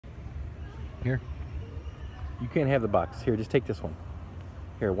Here. You can't have the box. Here, just take this one.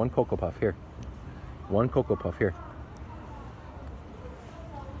 Here, one Cocoa Puff. Here. One Cocoa Puff. Here.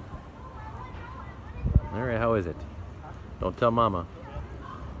 All right, how is it? Don't tell Mama.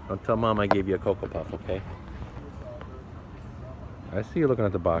 Don't tell Mama I gave you a Cocoa Puff, okay? I see you looking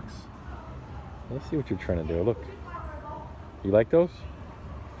at the box. Let's see what you're trying to do. Look. You like those?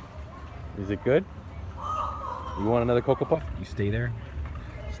 Is it good? You want another Cocoa Puff? You stay there.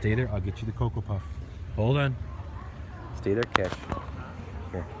 Stay there. I'll get you the Cocoa Puff. Hold on. Stay there, Cash.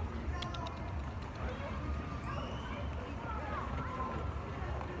 Here.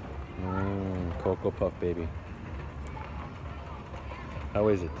 Cocoa Puff, baby. How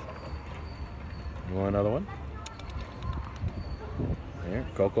is it? You want another one? Here,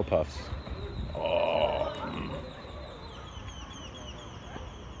 Cocoa Puffs. Oh.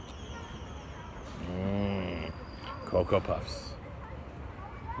 Cocoa Puffs.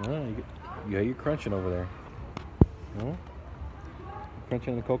 Oh, you're crunching over there. No?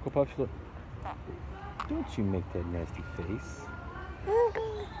 Crunching the Cocoa Puffs? Look. Don't you make that nasty face.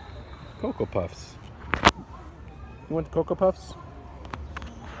 Cocoa Puffs. You want the Cocoa Puffs?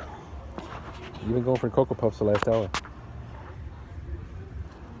 You've been going for Cocoa Puffs the last hour.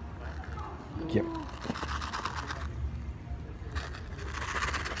 Yep.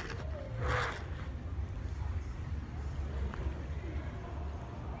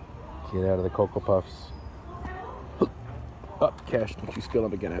 Get out of the Cocoa Puffs. Up, Cash, don't you spill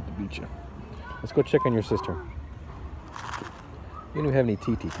them again. I have to beat you. Let's go check on your sister. You don't even have any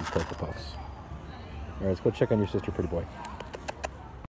teeth, these Cocoa Puffs. All right, let's go check on your sister, pretty boy.